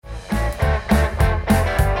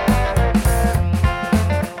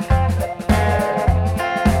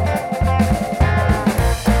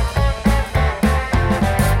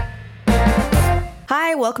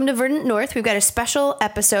welcome to Verdant North. We've got a special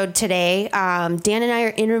episode today. Dan and I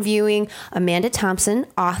are interviewing Amanda Thompson,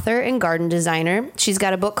 author and garden designer. She's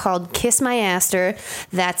got a book called Kiss My Aster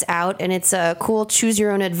that's out, and it's a cool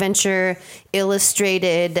choose-your-own-adventure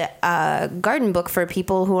illustrated garden book for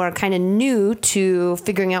people who are kind of new to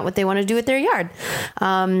figuring out what they want to do with their yard.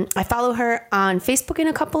 I follow her on Facebook in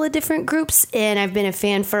a couple of different groups, and I've been a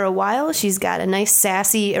fan for a while. She's got a nice,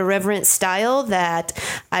 sassy, irreverent style that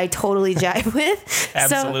I totally jive with.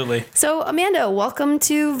 Absolutely. So Amanda, welcome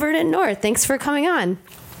to Verdant North. Thanks for coming on.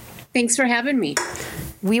 Thanks for having me.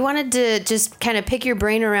 We wanted to just kind of pick your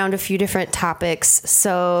brain around a few different topics.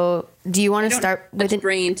 So do you want to start with a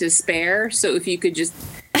brain to spare? So if you could just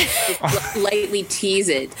lightly tease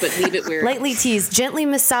it, but leave it where lightly tease, gently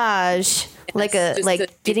massage, yes,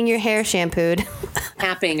 like getting your hair shampooed,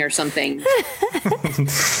 tapping or something.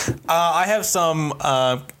 I have some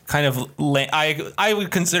kind of I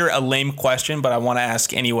would consider a lame question, but I want to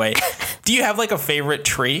ask anyway. Do you have like a favorite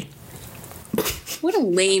tree? What a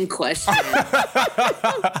lame question.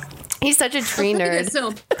 He's such a tree nerd.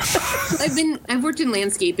 So I've worked in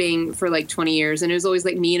landscaping for like 20 years, and it was always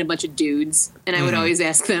like me and a bunch of dudes, and I would always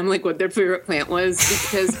ask them like what their favorite plant was,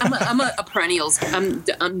 because I'm a perennials. I'm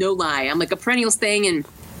no lie. I'm like a perennials thing, and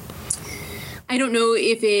I don't know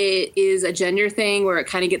if it is a gender thing where it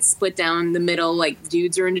kind of gets split down the middle, like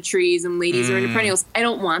dudes are into trees and ladies are into perennials. I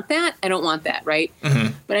don't want that. Right?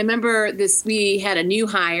 Mm-hmm. But I remember we had a new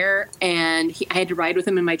hire, and I had to ride with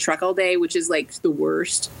him in my truck all day, which is like the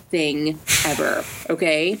worst thing ever.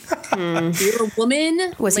 Okay? You're a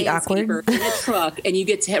woman. Was he awkward? In a truck, and you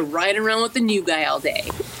get to ride around with the new guy all day.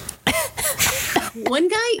 One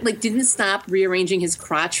guy didn't stop rearranging his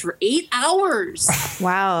crotch for 8 hours.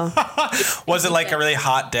 Wow. Was it like a really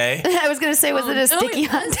hot day? I was going to say, was it a sticky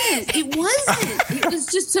hot day? It wasn't. It was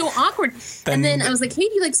just so awkward. And then I was like, hey,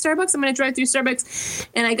 do you like Starbucks? I'm going to drive through Starbucks.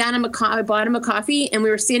 And I got him I bought him a coffee, and we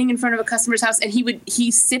were standing in front of a customer's house, and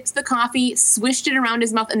he sipped the coffee, swished it around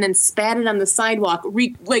his mouth, and then spat it on the sidewalk.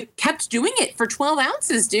 Kept doing it for 12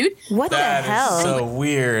 ounces, dude. What the hell? That is so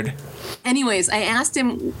weird. Anyways, I asked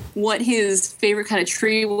him what his favorite kind of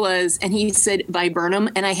tree was, and he said viburnum,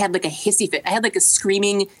 and I had like a hissy fit. I had like a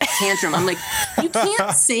screaming tantrum. I'm like, you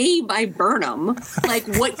can't say viburnum. Like,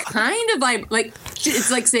 what kind of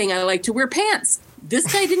it's like saying I like to wear pants.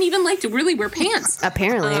 This guy didn't even like to really wear pants.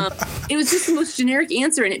 Apparently. It was just the most generic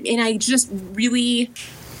answer, and I just really,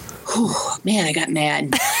 I got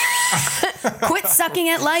mad. Quit sucking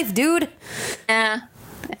at life, dude. I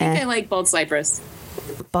think I like bald cypress.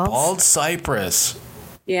 Bald cypress.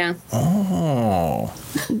 Yeah. Oh.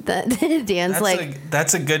 Dan's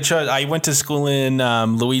that's a good choice. I went to school in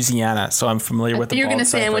Louisiana, so I'm familiar with the bald cypress. You're going to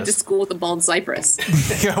say I went to school with the bald cypress.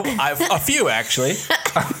 A few, actually.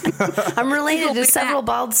 I'm related to several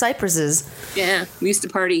bald cypresses. Yeah, we used to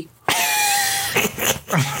party.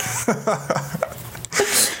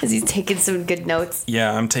 Is he taking some good notes?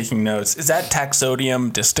 Yeah, I'm taking notes. Is that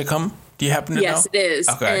Taxodium disticum? Do you happen to know? Yes, it is.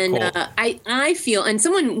 Okay, and cool. I feel, and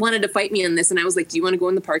someone wanted to fight me on this, and I was like, do you want to go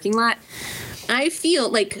in the parking lot? I feel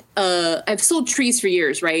like I've sold trees for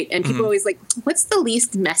years, right? And people are always like, what's the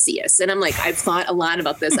least messiest? And I'm like, I've thought a lot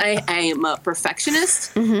about this. I am a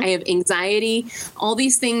perfectionist. I have anxiety. All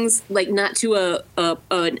these things, not to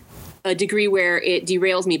a degree where it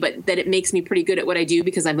derails me, but that it makes me pretty good at what I do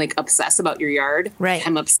because I'm obsessed about your yard. Right.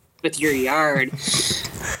 I'm obsessed with your yard.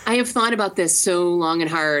 I have thought about this so long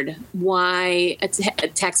and hard. Why a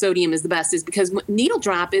Taxodium is the best is because needle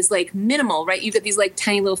drop is minimal, right? You've got these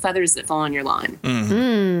tiny little feathers that fall on your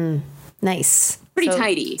lawn. Nice. Pretty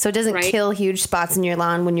tidy. So it doesn't kill huge spots in your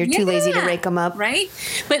lawn when you're too lazy to rake them up. Right?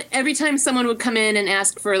 But every time someone would come in and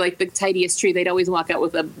ask for the tidiest tree, they'd always walk out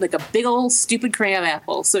with a big old stupid crab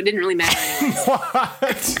apple. So it didn't really matter anyways.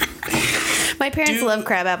 What? My parents love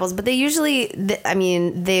crab apples, but they usually,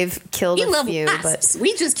 they've killed a few. But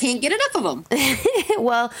we just can't get enough of them.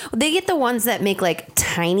 Well, they get the ones that make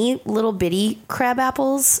tiny little bitty crab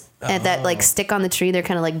apples. That stick on the tree. They're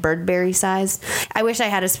kind of like birdberry size. I wish I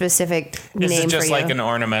had a specific name for you. Is it just like an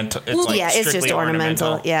ornamental? It's just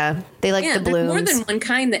ornamental. Yeah, they like the blooms. There's more than one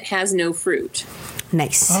kind that has no fruit.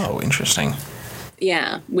 Nice. Oh, interesting.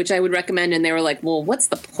 Yeah, which I would recommend. And they were like, well, what's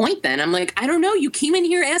the point then? I'm like, I don't know. You came in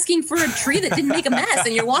here asking for a tree that didn't make a mess,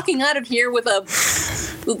 and you're walking out of here with a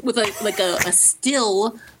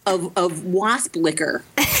still of wasp liquor.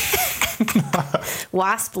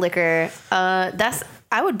 Wasp liquor.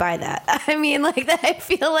 I would buy that. I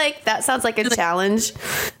feel like that sounds like a challenge.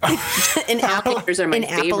 An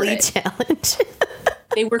apple-y challenge.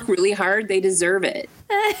 They work really hard. They deserve it.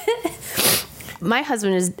 my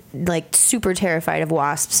husband is like super terrified of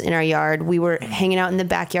wasps in our yard. We were hanging out in the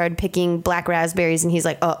backyard picking black raspberries, and he's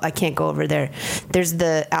like, "Oh, I can't go over there. There's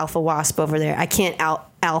the alpha wasp over there. I can't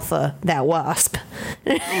alpha that wasp."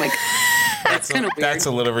 Oh my god. That's kind of weird. That's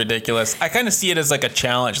a little ridiculous. I kind of see it as like a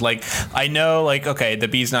challenge. Like, I know, like, okay, the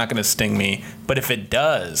bee's not going to sting me, but if it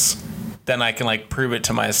does, then I can like prove it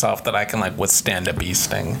to myself that I can like withstand a bee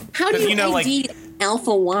sting. How do 'Cause, you know, ID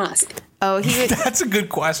alpha wasp? Oh, he was. That's a good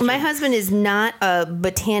question. My husband is not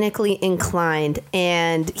botanically inclined,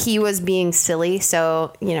 and he was being silly.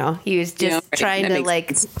 So he was just right. trying That to makes like.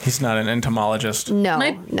 sense. He's not an entomologist. No.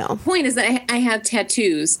 Point is that I have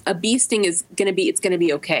tattoos. A bee sting is gonna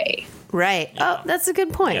be okay. Right. Oh, that's a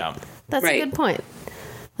good point. Yeah. That's Right. a good point.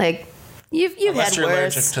 Like you've Unless had you're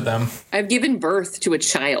allergic worse. to them. I've given birth to a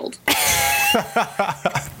child.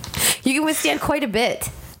 You can withstand quite a bit.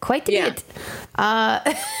 Quite a Yeah.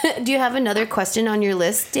 bit. Do you have another question on your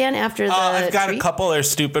list, Dan? After the I've got treat? a couple of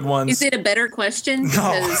stupid ones. Is it a better question?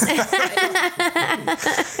 Because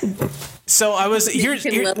So I was you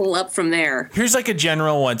can level up from there. Here's like a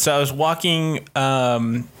general one. So I was walking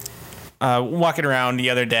around the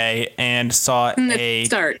other day and saw a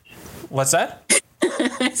Start. What's that?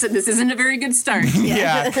 I said this isn't a very good start.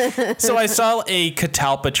 Yeah. So I saw a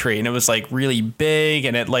catalpa tree, and it was like really big,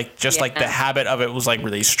 and it like just like the habit of it was like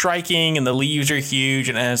really striking, and the leaves are huge,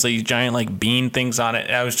 and it has these giant like bean things on it.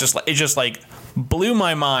 And I was just like, it just like blew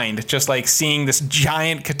my mind, just like seeing this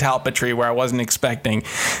giant catalpa tree where I wasn't expecting.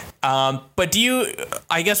 But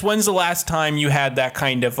I guess when's the last time you had that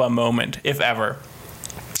kind of a moment, if ever?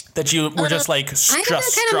 That you were just like I had struck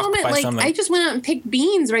that kind of moment. by Like something. I just went out and picked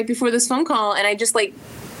beans right before this phone call, and I just like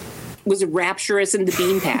was rapturous in the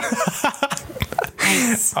bean patch.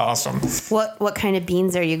 Awesome. What kind of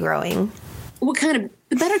beans are you growing? The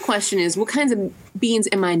better question is, what kinds of beans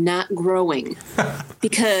am I not growing?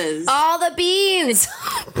 Because All the beans.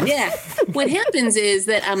 yeah, what happens is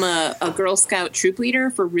that I'm a Girl Scout troop leader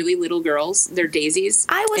for really little girls. They're daisies.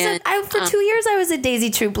 For 2 years I was a Daisy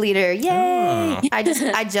Troop leader. Yay!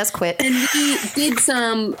 I just quit. And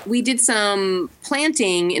we did some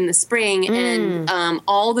planting in the spring, and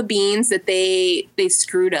all the beans that they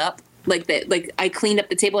screwed up, like I cleaned up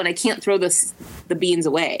the table, and I can't throw the beans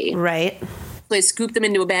away. Right. So I scooped them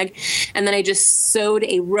into a bag, and then I just sewed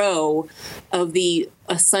a row of the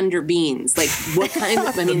asunder beans. Like what kind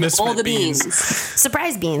of, I mean, misfit all the beans. beans.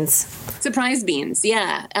 Surprise beans. Surprise beans,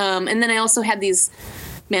 yeah. And then I also had these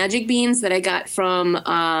magic beans that I got from,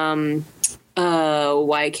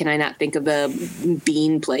 why can I not think of the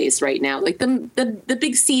bean place right now? Like the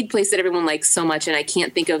big seed place that everyone likes so much, and I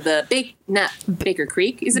can't think of not Baker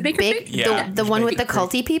Creek. Is it Baker Creek? Yeah. The one with the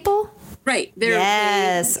culty people? Right.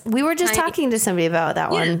 Yes. We were just talking to somebody about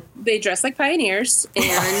that one. They dress like pioneers, and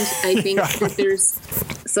I think that there's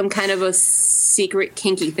some kind of a secret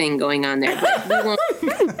kinky thing going on there. But we won't.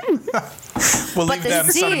 We'll But leave the them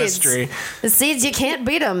some seeds. mystery. The seeds, you can't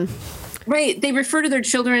beat them. Right. They refer to their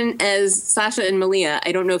children as Sasha and Malia.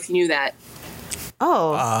 I don't know if you knew that.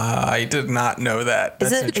 Oh. I did not know that.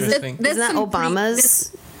 That's Is it- interesting. That's Isn't that some pretty-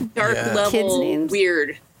 Obama's? Dark Yeah. Kids' level names?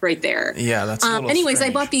 weird right there. Yeah, that's a little anyways,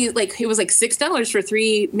 strange. I bought these, like, it was like $6 for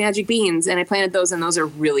 3 magic beans, and I planted those, and those are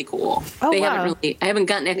really cool. Oh, They wow. I haven't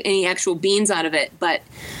gotten any actual beans out of it, but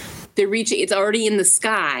it's already in the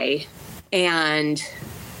sky, and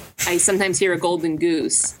I sometimes hear a golden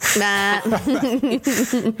goose. Nah.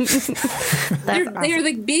 They're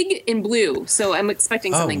like big and blue, so I'm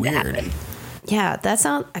expecting something to weird. happen. Yeah,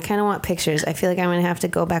 I kind of want pictures. I feel like I'm going to have to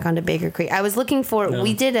go back onto Baker Creek. I was looking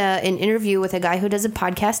we did an interview with a guy who does a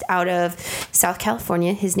podcast out of South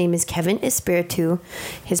California. His name is Kevin Espiritu.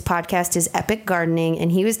 His podcast is Epic Gardening,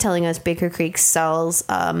 and he was telling us Baker Creek sells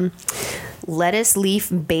lettuce leaf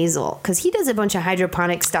basil, because he does a bunch of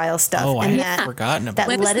hydroponic style stuff. Oh, I and had forgotten about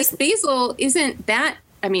that that. Lettuce leaf basil isn't that.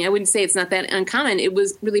 I mean, I wouldn't say it's not that uncommon. It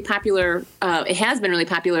was really popular. It has been really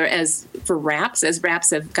popular as wraps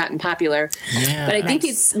have gotten popular. Yeah. But I think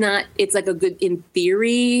it's not. It's like in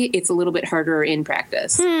theory, it's a little bit harder in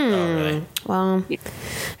practice. Oh, really? Well, I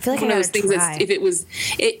feel like One I of those gotta things.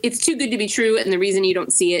 try. It's too good to be true, and the reason you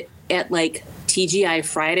don't see it at like TGI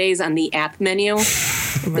Fridays on the app menu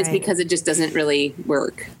is Right. because it just doesn't really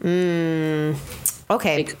work.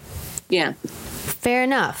 Okay, Like, yeah, fair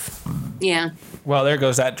enough. yeah. Well, there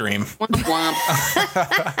goes that dream. Womp womp.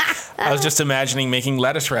 I was just imagining making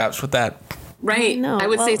lettuce wraps with that Right. No, I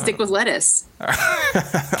would say stick with lettuce.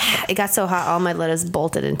 It got so hot, all my lettuce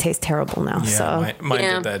bolted and tastes terrible now. Yeah, so mine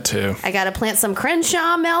did that too. I got to plant some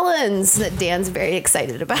Crenshaw melons that Dan's very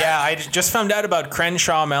excited about. Yeah, I just found out about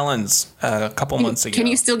Crenshaw melons a couple months ago. Can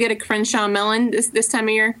you still get a Crenshaw melon this time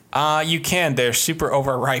of year? You can. They're super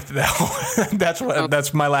overripe though.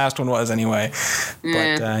 That's my last one was anyway.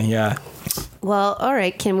 But yeah. Well, all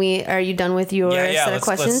right. Are you done with your set of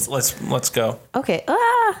questions? Let's go. Okay.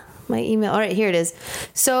 My email. All right, here it is.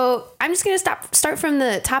 So I'm just going to start from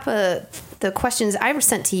the top of the questions I were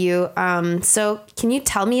sent to you. So can you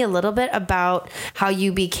tell me a little bit about how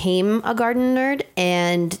you became a garden nerd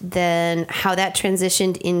and then how that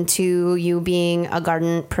transitioned into you being a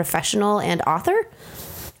garden professional and author?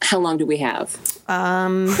 How long do we have? How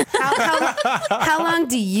long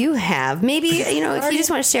do you have? Maybe, if you just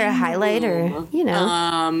want to share a highlight or,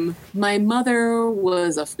 My mother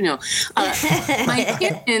was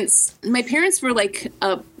my parents were like,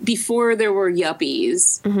 before there were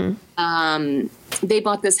yuppies, they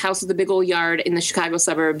bought this house with a big old yard in the Chicago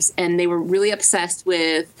suburbs, and they were really obsessed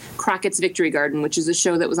with Crockett's Victory Garden, which is a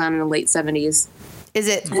show that was on in the late 70s.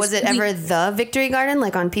 Was it ever the Victory Garden,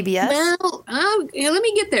 like on PBS? Well, let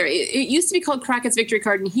me get there. It used to be called Crockett's Victory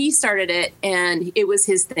Garden. He started it, and it was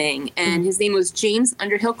his thing. And his name was James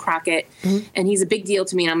Underhill Crockett, and he's a big deal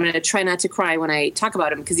to me. And I'm going to try not to cry when I talk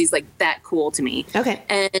about him because he's like that cool to me. Okay.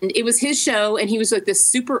 And it was his show, and he was like this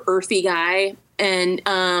super earthy guy. And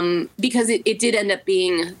because it did end up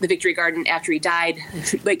being the Victory Garden after he died,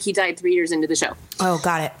 like he died 3 years into the show. Oh,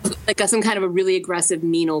 got it. Like some kind of a really aggressive,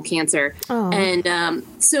 mean old cancer. Oh. And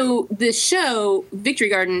so the show Victory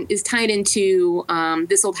Garden is tied into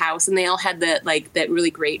this old house, and they all had that really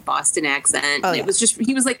great Boston accent. Oh, and it was just,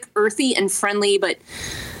 he was like earthy and friendly, but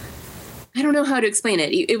I don't know how to explain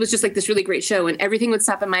it. It was just like this really great show, and everything would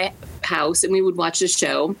stop at my house, and we would watch this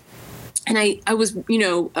show. And I was,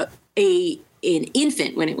 an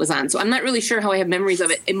infant when it was on, so I'm not really sure how I have memories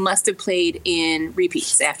of it. It must have played in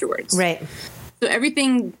repeats afterwards. Right. So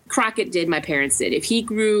everything Crockett did, my parents did. If he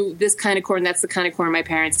grew this kind of corn, that's the kind of corn my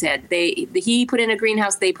parents had. He put in a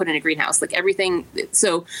greenhouse, they put in a greenhouse, like everything.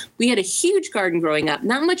 So we had a huge garden growing up.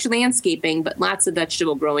 Not much landscaping, but lots of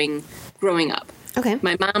vegetable growing up. Okay.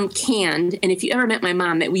 My mom canned, and if you ever met my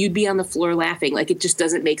mom, that you'd be on the floor laughing like it just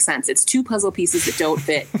doesn't make sense. It's two puzzle pieces that don't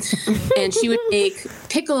fit. And she would make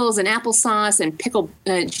pickles and applesauce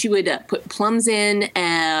and she would put plums in,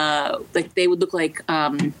 like they would look like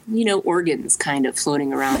organs kind of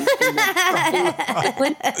floating around in the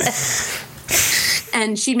liquid.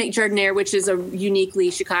 And she'd make jardiniere, which is a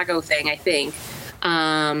uniquely Chicago thing, I think.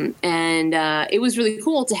 It was really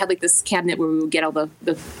cool to have like this cabinet where we would get all the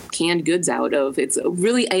canned goods out of. It's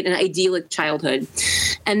really an idyllic childhood.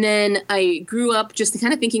 And then I grew up just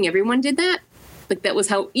kind of thinking everyone did that. Like that was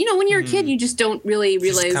how, when you're a kid, you just don't really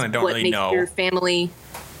realize what makes your family.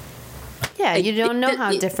 Yeah, you don't know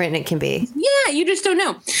how different it can be. Yeah, you just don't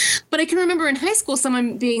know. But I can remember in high school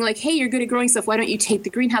someone being like, hey, you're good at growing stuff. Why don't you take the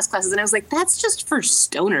greenhouse classes? And I was like, that's just for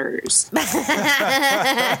stoners.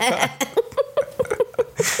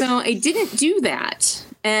 So I didn't do that.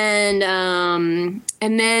 And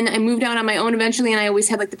then I moved out on my own eventually, and I always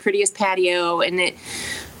had like the prettiest patio. And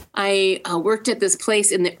I worked at this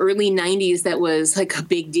place in the early 90s that was like a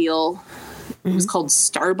big deal. It was called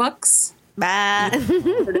Starbucks.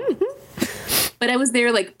 But I was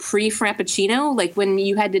there like pre-Frappuccino, like when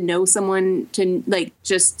you had to know someone to like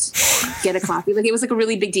just get a coffee. Like it was like a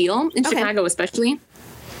really big deal in Chicago, especially.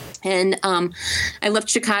 And I left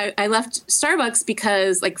Starbucks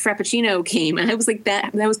because like Frappuccino came, and I was like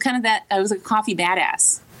that was kind of that. I was like a coffee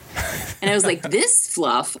badass, and I was like, this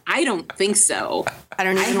fluff, I don't think so. I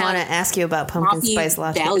don't even want to ask you about pumpkin spice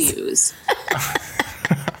lattes. Values.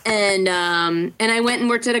 And I went and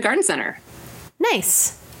worked at a garden center.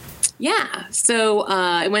 Nice. Yeah. So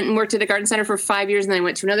I went and worked at a garden center for 5 years, and then I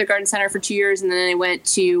went to another garden center for 2 years, and then I went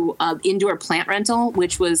to indoor plant rental,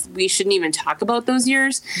 which was, we shouldn't even talk about those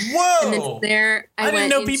years. Whoa! And then there I didn't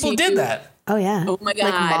know people did that. Oh yeah. Oh my God.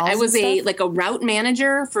 Like I was a route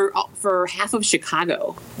manager for half of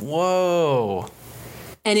Chicago. Whoa.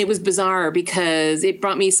 And it was bizarre because it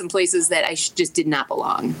brought me some places that I just did not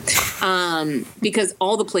belong. Because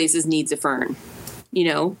all the places needs a fern,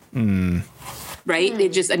 Right?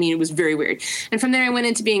 It was very weird. And from there I went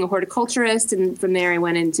into being a horticulturist, and from there I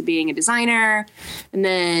went into being a designer, and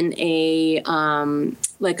then a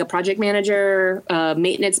project manager,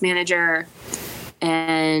 maintenance manager.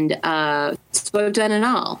 And so I've done it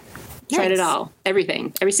all. Nice. Tried it all.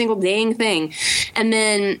 Everything. Every single dang thing. And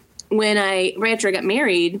then right after I got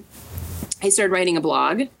married, I started writing a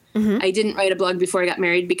blog. Mm-hmm. I didn't write a blog before I got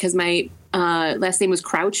married because my last name was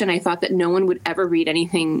Crouch, and I thought that no one would ever read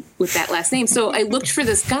anything with that last name. So I looked for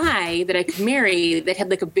this guy that I could marry that had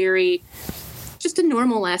like just a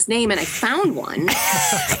normal last name, and I found one.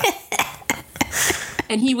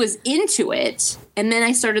 And he was into it, and then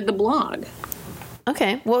I started the blog.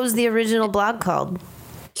 Okay. What was the original blog called?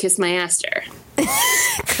 Kiss My Aster.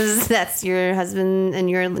 Because that's your husband, and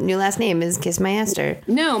your new last name is Kiss My Aster.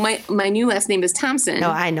 No, my new last name is Thompson. No,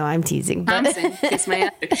 I know, I'm teasing. But Thompson, Kiss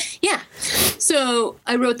My Aster. Yeah. So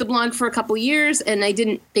I wrote the blog for a couple years, and I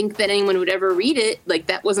didn't think that anyone would ever read it. Like,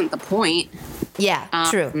 that wasn't the point. Yeah,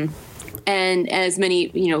 true. And as many,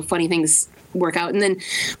 funny things work out. And then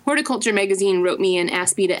Horticulture Magazine wrote me and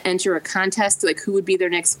asked me to enter a contest, like who would be their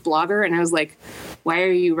next blogger. And I was like, why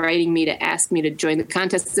are you writing me to ask me to join the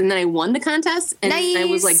contest? And then I won the contest, and nice. I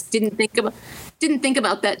was like, didn't think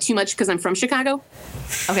about that too much because I'm from Chicago.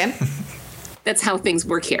 Okay. That's how things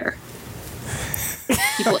work here.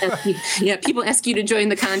 People ask you to join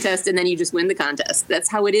the contest, and then you just win the contest. That's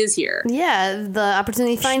how it is here. Yeah, the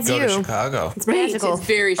opportunity finds Go you. to Chicago. It's magical. It's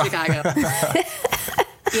very Chicago.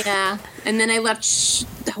 Yeah. And then I left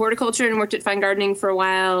horticulture and worked at Fine Gardening for a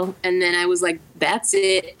while. And then I was like, that's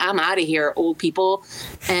it. I'm out of here, old people.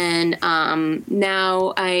 And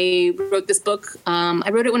now I wrote this book. I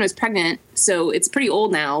wrote it when I was pregnant, so it's pretty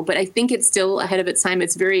old now, but I think it's still ahead of its time.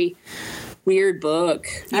 It's a very weird book.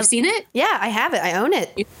 You've seen it? Yeah, I have it. I own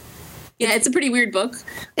it. Yeah, it's a pretty weird book.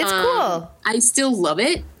 It's cool. I still love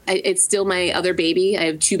it. It's still my other baby. I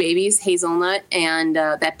have two babies, Hazelnut and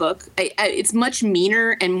that book. It's much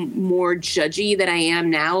meaner and more judgy than I am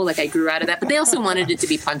now. Like, I grew out of that. But they also wanted it to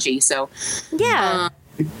be punchy. So, yeah.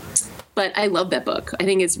 But I love that book. I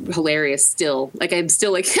think it's hilarious still. Like, I'm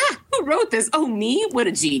still like, who wrote this? Oh, me? What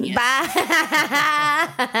a genius. I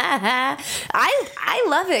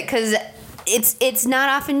love it because it's not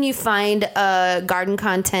often you find garden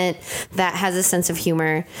content that has a sense of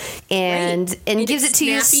humor and gives it to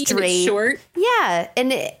you straight. Short. Yeah,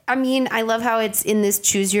 and I love how it's in this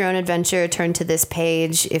choose your own adventure. Turn to this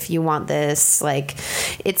page if you want this. Like,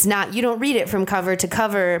 it's not, you don't read it from cover to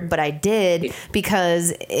cover, but I did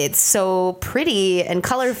because it's so pretty and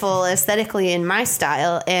colorful aesthetically in my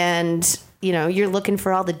style, and you're looking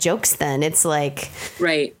for all the jokes. Then it's like,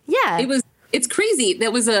 right, yeah, It's crazy.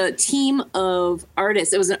 That was a team of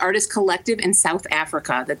artists. It was an artist collective in South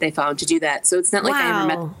Africa that they found to do that. So it's not like I ever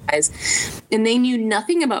met the guys. And they knew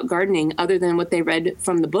nothing about gardening other than what they read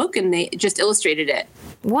from the book, and they just illustrated it.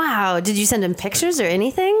 Wow. Did you send them pictures or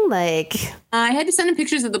anything? Like, I had to send them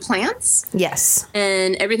pictures of the plants. Yes.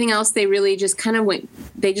 And everything else, they really just kind of went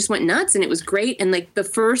nuts, and it was great. And like the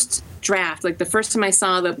first draft, like the first time I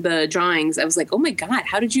saw the drawings, I was like, oh my God,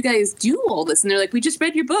 how did you guys do all this? And they're like, we just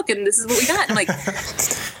read your book and this is what we got. I'm like,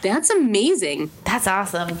 that's amazing. That's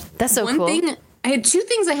awesome. That's so cool. One thing, I had two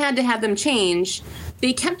things I had to have them change.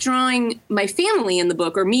 They kept drawing my family in the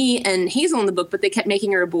book, or me and Hazel in the book, but they kept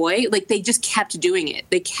making her a boy. Like, they just kept doing it.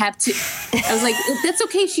 I was like, that's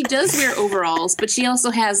okay. She does wear overalls, but she also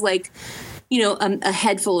has like, a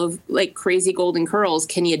head full of like crazy golden curls.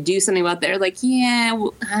 Can you do something about that? Like, yeah.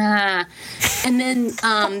 And then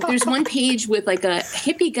there's one page with like a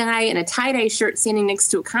hippie guy in a tie-dye shirt standing next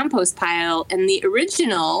to a compost pile. And the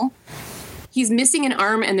original, he's missing an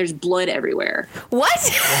arm and there's blood everywhere. What?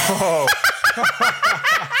 Oh.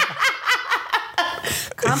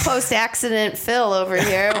 Compost accident Phil over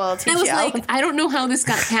here. Well, I was like, I don't know how this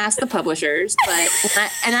got past the publishers, but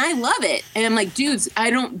I love it. And I'm like, dudes,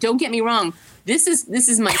 don't get me wrong. This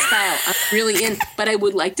is my style. I'm really in, but I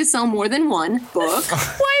would like to sell more than one book.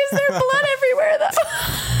 Why is there blood everywhere though?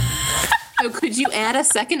 So could you add a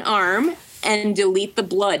second arm and delete the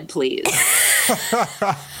blood, please?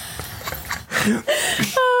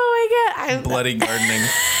 Oh my God. Bloody gardening.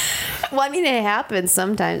 Well, it happens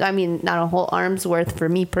sometimes. Not a whole arm's worth for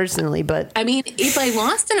me personally, but if I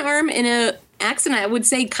lost an arm in a accident, I would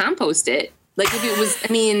say compost it. Like, if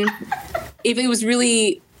it was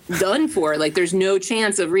really done for, like there's no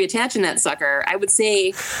chance of reattaching that sucker, I would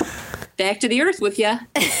say back to the earth with you.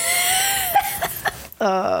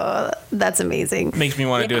 Oh, that's amazing. Makes me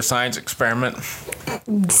want to do a science experiment.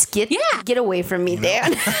 Just get away from me,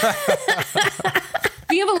 Dan.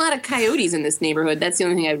 We have a lot of coyotes in this neighborhood. That's the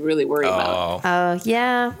only thing I really worry about. Oh,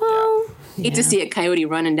 yeah. Well, hate to see a coyote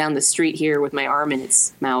running down the street here with my arm in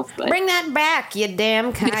its mouth. But bring that back, you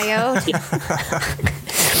damn coyote.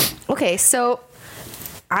 Okay, so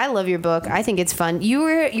I love your book. I think it's fun. You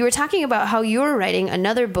were talking about how you were writing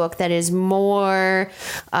another book that is more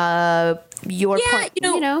your point.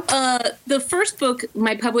 The first book,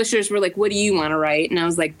 my publishers were like, "What do you want to write?" And I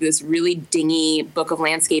was like, "This really dingy book of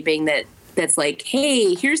landscaping that that's like,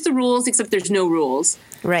 hey, here's the rules, except there's no rules.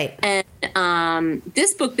 Right. And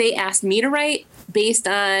this book they asked me to write based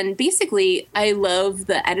on, basically, I love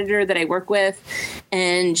the editor that I work with,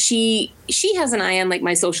 and she has an eye on like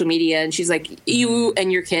my social media, and she's like, you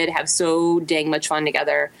and your kid have so dang much fun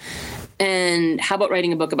together, and how about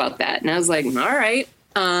writing a book about that? And I was like, all right.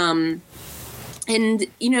 And,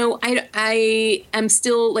 you know, I am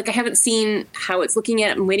still, like, I haven't seen how it's looking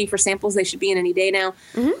at. I'm waiting for samples. They should be in any day now.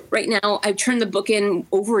 Mm-hmm. Right now, I've turned the book in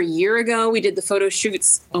over a year ago. We did the photo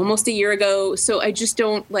shoots almost a year ago. So I just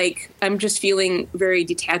don't, like, I'm just feeling very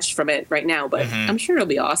detached from it right now. But I'm sure it'll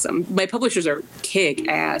be awesome. My publishers are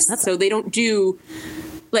kick-ass. So they don't do,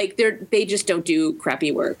 like, they just don't do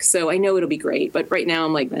crappy work. So I know it'll be great. But right now,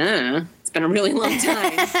 I'm like, been a really long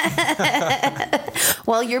time.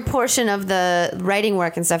 Well, your portion of the writing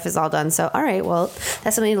work and stuff is all done. So, all right. Well,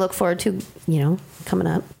 that's something to look forward to, you know, coming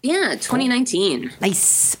up. Yeah, 2019.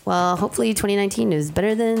 Nice. Well, hopefully 2019 is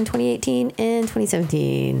better than 2018 and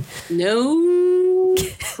 2017. No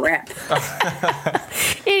crap.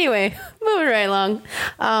 Anyway, moving right along.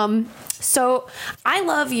 So I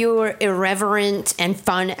love your irreverent and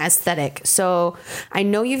fun aesthetic. So I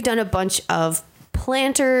know you've done a bunch of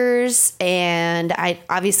planters, and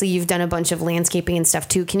obviously you've done a bunch of landscaping and stuff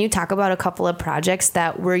too. Can you talk about a couple of projects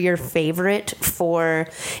that were your favorite for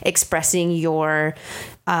expressing your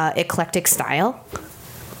eclectic style?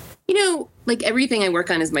 You know, like everything I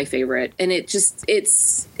work on is my favorite, and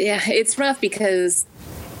it's rough because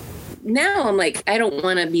now I'm like, I don't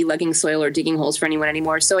want to be lugging soil or digging holes for anyone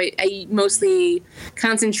anymore. So I mostly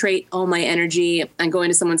concentrate all my energy on going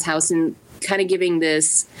to someone's house and kind of giving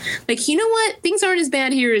this, like, you know what, things aren't as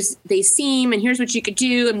bad here as they seem, and here's what you could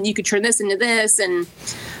do, and you could turn this into this. And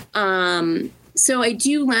so I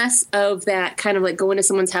do less of that kind of like going to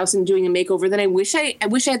someone's house and doing a makeover. Then I wish I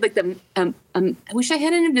had like I wish I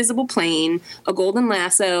had an invisible plane, a golden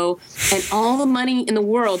lasso, and all the money in the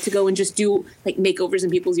world to go and just do like makeovers in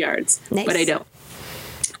people's yards. Nice. But I don't.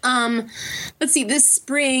 Let's see, this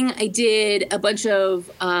spring I did a bunch of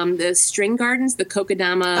the string gardens, the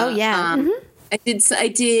Kokedama. Oh yeah. I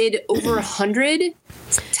did over 100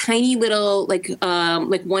 tiny little like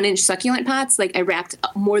 1-inch succulent pots. Like I wrapped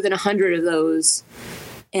more than 100 of those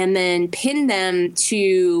and then pinned them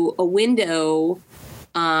to a window.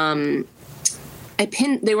 They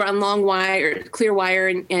were on long wire, clear wire,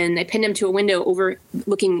 and I pinned them to a window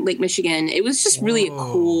overlooking Lake Michigan. It was just really a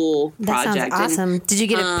cool project. That sounds awesome. Did you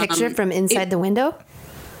get a picture from inside the window?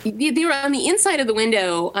 They were on the inside of the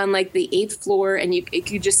window on like the 8th floor, and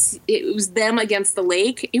it was them against the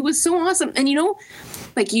lake. It was so awesome. And you know,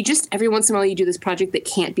 like every once in a while you do this project that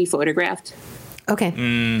can't be photographed.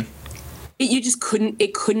 Okay.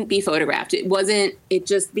 It couldn't be photographed. It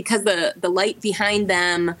just because the light behind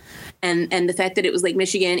them and the fact that it was Lake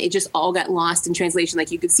Michigan, it just all got lost in translation. Like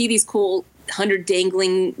you could see these cool 100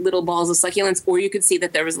 dangling little balls of succulents, or you could see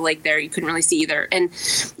that there was a lake there. You couldn't really see either. And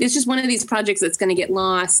it's just one of these projects that's going to get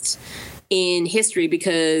lost in history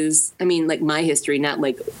because, I mean, like my history, not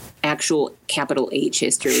like actual capital H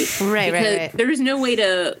history. Right. There was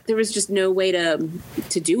just no way to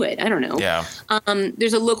do it. I don't know. Yeah.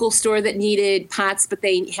 There's a local store that needed pots, but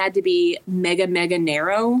they had to be mega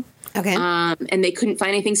narrow. Okay. And they couldn't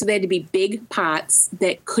find anything, so they had to be big pots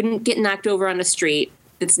that couldn't get knocked over on the street.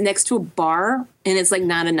 It's next to a bar, and it's like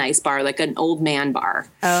not a nice bar, like an old man bar.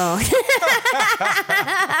 Oh.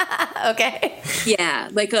 Okay. Yeah,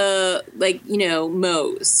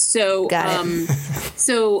 Moe's. So, got it.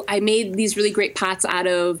 So I made these really great pots out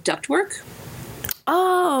of ductwork.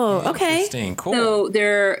 Oh, okay. Interesting. Cool. So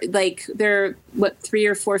they're 3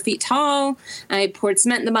 or 4 feet tall. I poured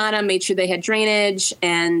cement in the bottom, made sure they had drainage,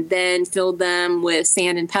 and then filled them with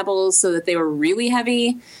sand and pebbles so that they were really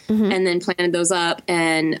heavy, and then planted those up.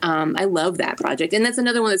 And I love that project. And that's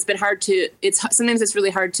another one that's been hard to. Sometimes it's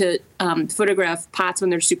really hard to photograph pots when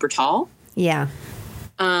they're super tall. Yeah.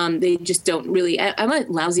 They just don't really. I'm a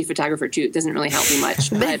lousy photographer too. It doesn't really help me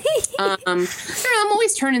much. But I don't know, I'm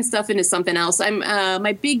always turning stuff into something else.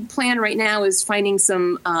 My big plan right now is finding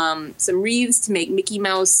some wreaths to make Mickey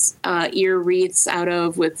Mouse ear wreaths out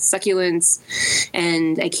of with succulents,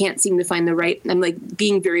 and I can't seem to find the right. I'm like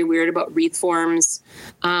being very weird about wreath forms.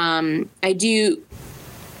 I do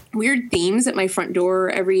weird themes at my front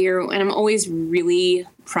door every year, and I'm always really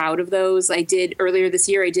proud of those. Earlier this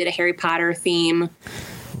year, I did a Harry Potter theme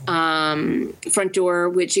front door,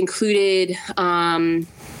 which included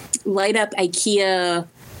light up IKEA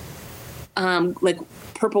like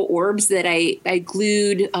purple orbs that I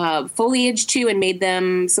glued foliage to and made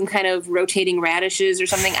them some kind of rotating radishes or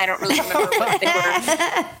something. I don't really remember what they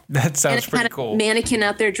were. That sounds pretty had cool. A mannequin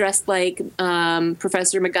out there dressed like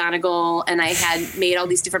Professor McGonagall, and I had made all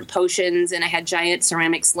these different potions, and I had giant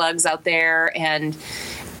ceramic slugs out there, and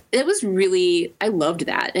it was really, I loved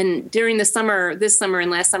that. And during the summer, this summer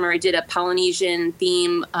and last summer, I did a Polynesian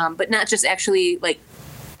theme, but not just actually like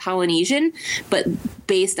Polynesian, but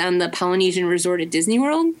based on the Polynesian resort at Disney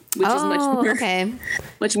World, which is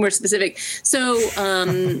much more specific. So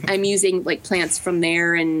I'm using like plants from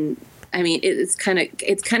there, and I mean it kind of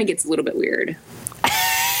gets a little bit weird.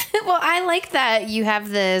 Well, I like that you have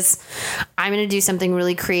this, I'm going to do something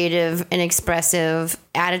really creative and expressive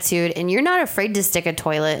attitude, and you're not afraid to stick a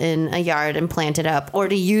toilet in a yard and plant it up, or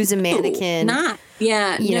to use a mannequin. I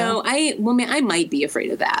might be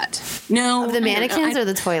afraid of that. No. Of the mannequins or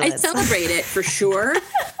the toilets? I celebrate it for sure.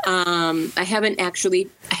 I haven't actually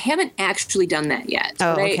done that yet.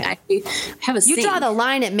 Oh, okay. I have a You draw the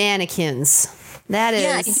line at mannequins. That is.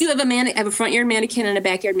 Yeah, I do have I have a front yard mannequin and a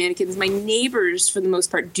backyard mannequin. My neighbors, for the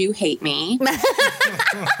most part, do hate me.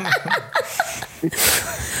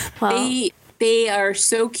 Well, they are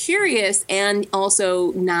so curious and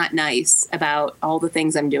also not nice about all the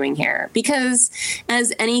things I'm doing here. Because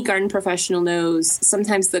as any garden professional knows,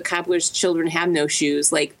 sometimes the cobbler's children have no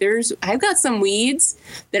shoes. Like I've got some weeds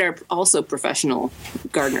that are also professional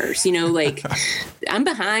gardeners. You know, like I'm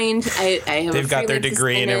behind. I have. They've got their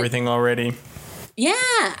degree and everything already. Yeah,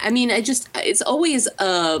 I mean, it's always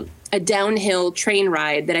a downhill train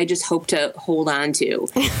ride that I just hope to hold on to.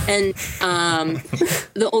 And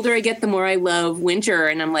the older I get, the more I love winter.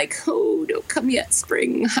 And I'm like, oh, don't come yet,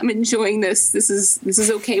 spring. I'm enjoying this. This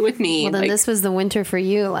is okay with me. Well, then this was the winter for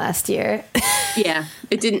you last year. Yeah,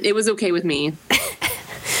 it was okay with me.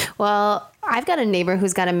 Well, I've got a neighbor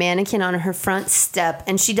who's got a mannequin on her front step,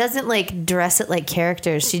 and she doesn't like dress it like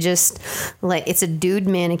characters. She just like, it's a dude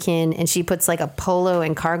mannequin, and she puts like a polo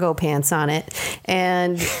and cargo pants on it.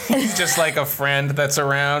 And It's just like a friend that's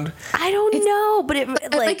around. I don't know, but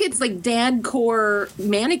it's like dad core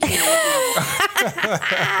mannequin.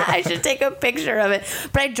 I should take a picture of it.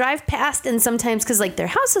 But I drive past, and sometimes, because like their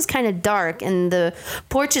house is kind of dark and the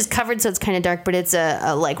porch is covered, so it's kind of dark, but it's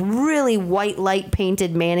a like really white light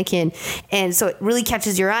painted mannequin. And so it really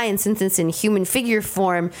catches your eye, and since it's in human figure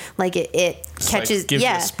form, like it catches, like gives you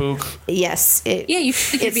a spook. Yes. You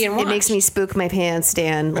think you're being watched. It makes me spook my pants,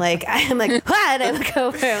 Dan. Like I'm like, what? And I look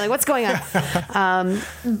over, I'm like, what's going on?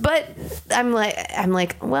 But I'm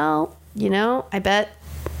like, well, you know, I bet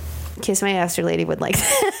Kiss My Aster Lady would like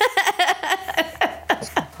that.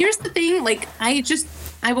 Here's the thing, like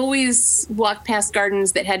I've always walked past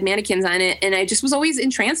gardens that had mannequins on it, and I just was always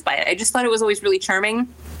entranced by it. I just thought it was always really charming.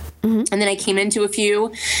 Mm-hmm. And then I came into a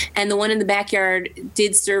few, and the one in the backyard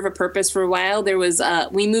did serve a purpose for a while. There was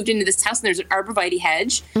we moved into this house, and there's an arborvitae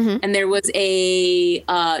hedge, mm-hmm. and there was a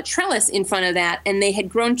trellis in front of that, and they had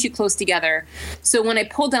grown too close together. So when I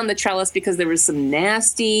pulled down the trellis, because there was some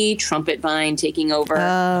nasty trumpet vine taking over,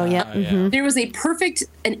 Mm-hmm. there was an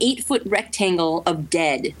 8-foot rectangle of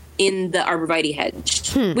dead in the arborvitae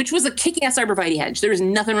hedge, which was a kick-ass arborvitae hedge. There was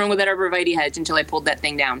nothing wrong with that arborvitae hedge until I pulled that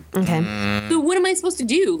thing down. Okay. So what am I supposed to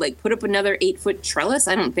do? Like put up another 8-foot trellis?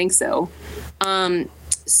 I don't think so.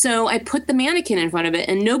 So I put the mannequin in front of it,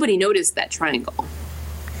 and nobody noticed that triangle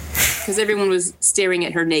because everyone was staring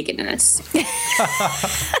at her nakedness. Mom,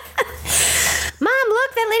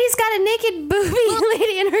 look, that lady's got a naked booby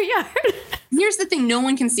lady in her yard. Here's the thing. No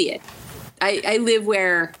one can see it. I live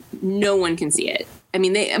where no one can see it. I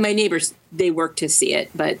mean, my neighbors, they work to see it,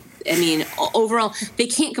 but I mean, overall, they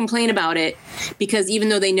can't complain about it because even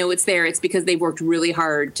though they know it's there, it's because they've worked really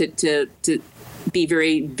hard to be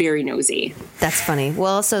very, very nosy. That's funny.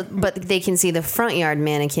 Well, but they can see the front yard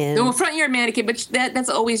mannequin. No, front yard mannequin, but that's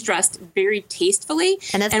always dressed very tastefully.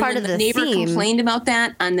 And that's part of the neighbor theme. Complained about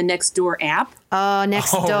that on the Nextdoor app. Oh,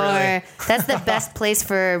 Nextdoor. Really? That's the best place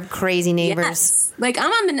for crazy neighbors. Yes. Like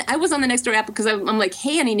I was on the Nextdoor app because I'm like,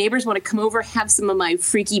 hey, any neighbors want to come over, have some of my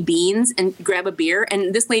freaky beans and grab a beer?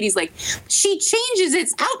 And this lady's like, she changes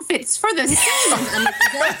its outfits for the scene. I'm like,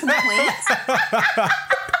 is that a complaint?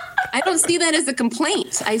 I don't see that as a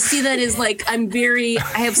complaint. I see that as like, I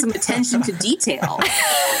have some attention to detail.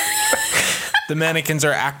 The mannequins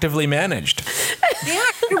are actively managed. They are.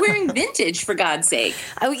 They're wearing vintage, for God's sake.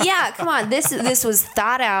 Oh yeah, come on. This was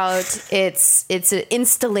thought out. It's an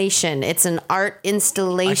installation. It's an art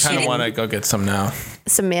installation. I kind of want to go get some now.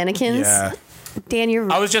 Some mannequins. Yeah. Dan,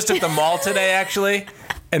 I was just at the mall today, actually.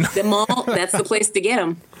 And The mall, that's the place to get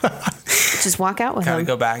them. Just walk out with Gotta them.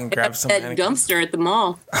 go back and grab some That dumpster at the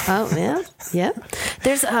mall. Oh yeah, yeah.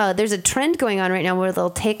 There's a trend going on right now where they'll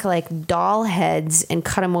take like doll heads and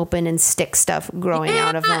cut them open and stick stuff growing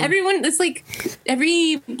out of them. Everyone, it's like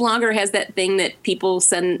every blogger has that thing that people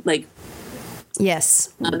send, like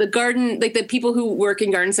Yes. the garden, like the people who work in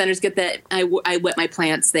garden centers get that I wet my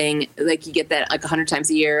plants thing. Like you get that like 100 times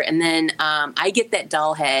a year, and then I get that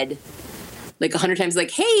doll head like 100 times.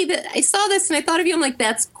 Like, hey, I saw this and I thought of you. I'm like,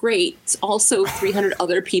 that's great. It's also 300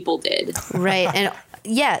 other people did. Right. And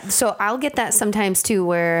yeah, so I'll get that sometimes too,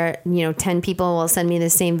 where 10 people will send me the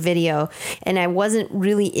same video, and I wasn't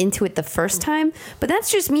really into it the first time, but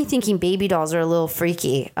that's just me thinking baby dolls are a little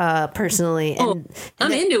freaky, personally. And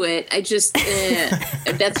I'm into it. I just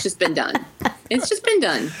that's just been done. It's just been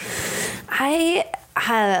done. I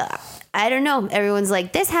don't know. Everyone's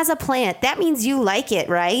like, this has a plant. That means you like it,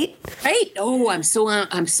 right? Right? Oh, I'm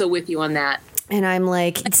so with you on that. And I'm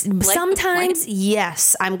like sometimes,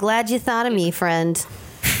 yes. I'm glad you thought of me, friend.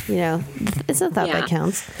 It's a thought that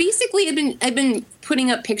counts. Basically, I've been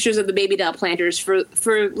putting up pictures of the baby doll planters for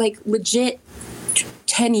like legit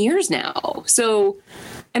 10 years now. So,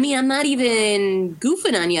 I mean, I'm not even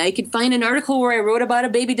goofing on you. I could find an article where I wrote about a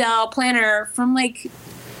baby doll planter from like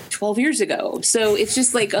 12 years ago. So it's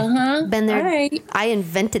just like, Been there. All right. I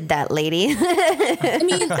invented that, lady. I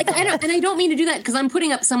mean, like, I don't mean to do that because I'm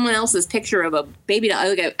putting up someone else's picture of a baby doll.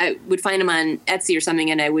 Like I would find them on Etsy or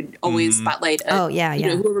something, and I would always spotlight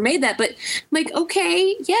whoever made that. But I'm like,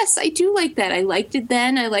 okay, yes, I do like that. I liked it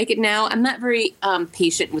then. I like it now. I'm not very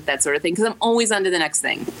patient with that sort of thing because I'm always on to the next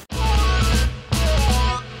thing.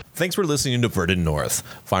 Thanks for listening to Verdant North.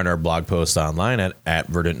 Find our blog posts online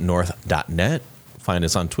at verdantnorth.net. Find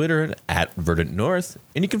us on Twitter at Verdant North,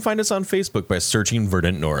 and you can find us on Facebook by searching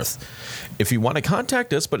Verdant North. If you want to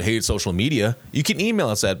contact us but hate social media, you can email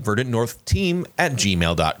us at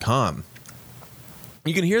verdantnorthteam@gmail.com.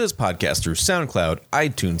 You can hear this podcast through SoundCloud,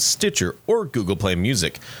 iTunes, Stitcher, or Google Play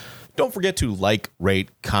Music. Don't forget to like, rate,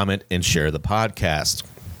 comment, and share the podcast.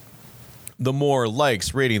 The more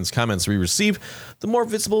likes, ratings, comments we receive, the more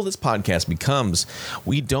visible this podcast becomes.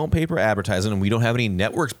 We don't pay for advertising, and we don't have any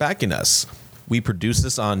networks backing us. We produce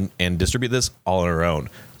this on and distribute this all on our own.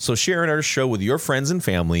 So sharing our show with your friends and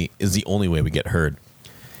family is the only way we get heard.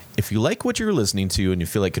 If you like what you're listening to and you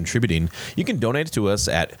feel like contributing, you can donate to us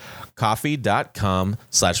at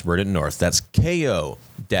coffee.com/verdantnorth. That's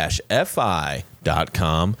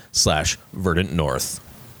ko-fi.com/verdantnorth.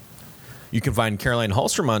 You can find Caroline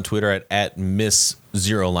Hallstrom on Twitter at Miss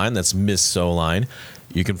Zero Line. That's Miss So Line.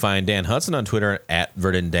 You can find Dan Hudson on Twitter at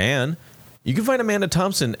VerdantDan. You can find Amanda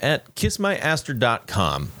Thompson at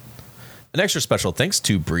kissmyaster.com. An extra special thanks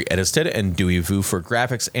to Brie Edisted and Dewey Vu for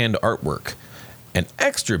graphics and artwork. An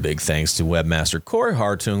extra big thanks to webmaster Corey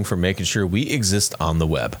Hartung for making sure we exist on the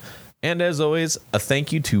web. And as always, a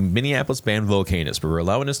thank you to Minneapolis band Volcanus for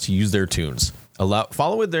allowing us to use their tunes.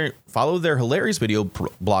 Follow their hilarious video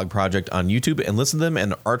blog project on YouTube, and listen to them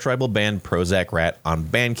and our tribal band Prozac Rat on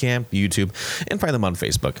Bandcamp, YouTube, and find them on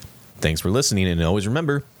Facebook. Thanks for listening, and always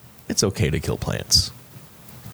remember, it's okay to kill plants.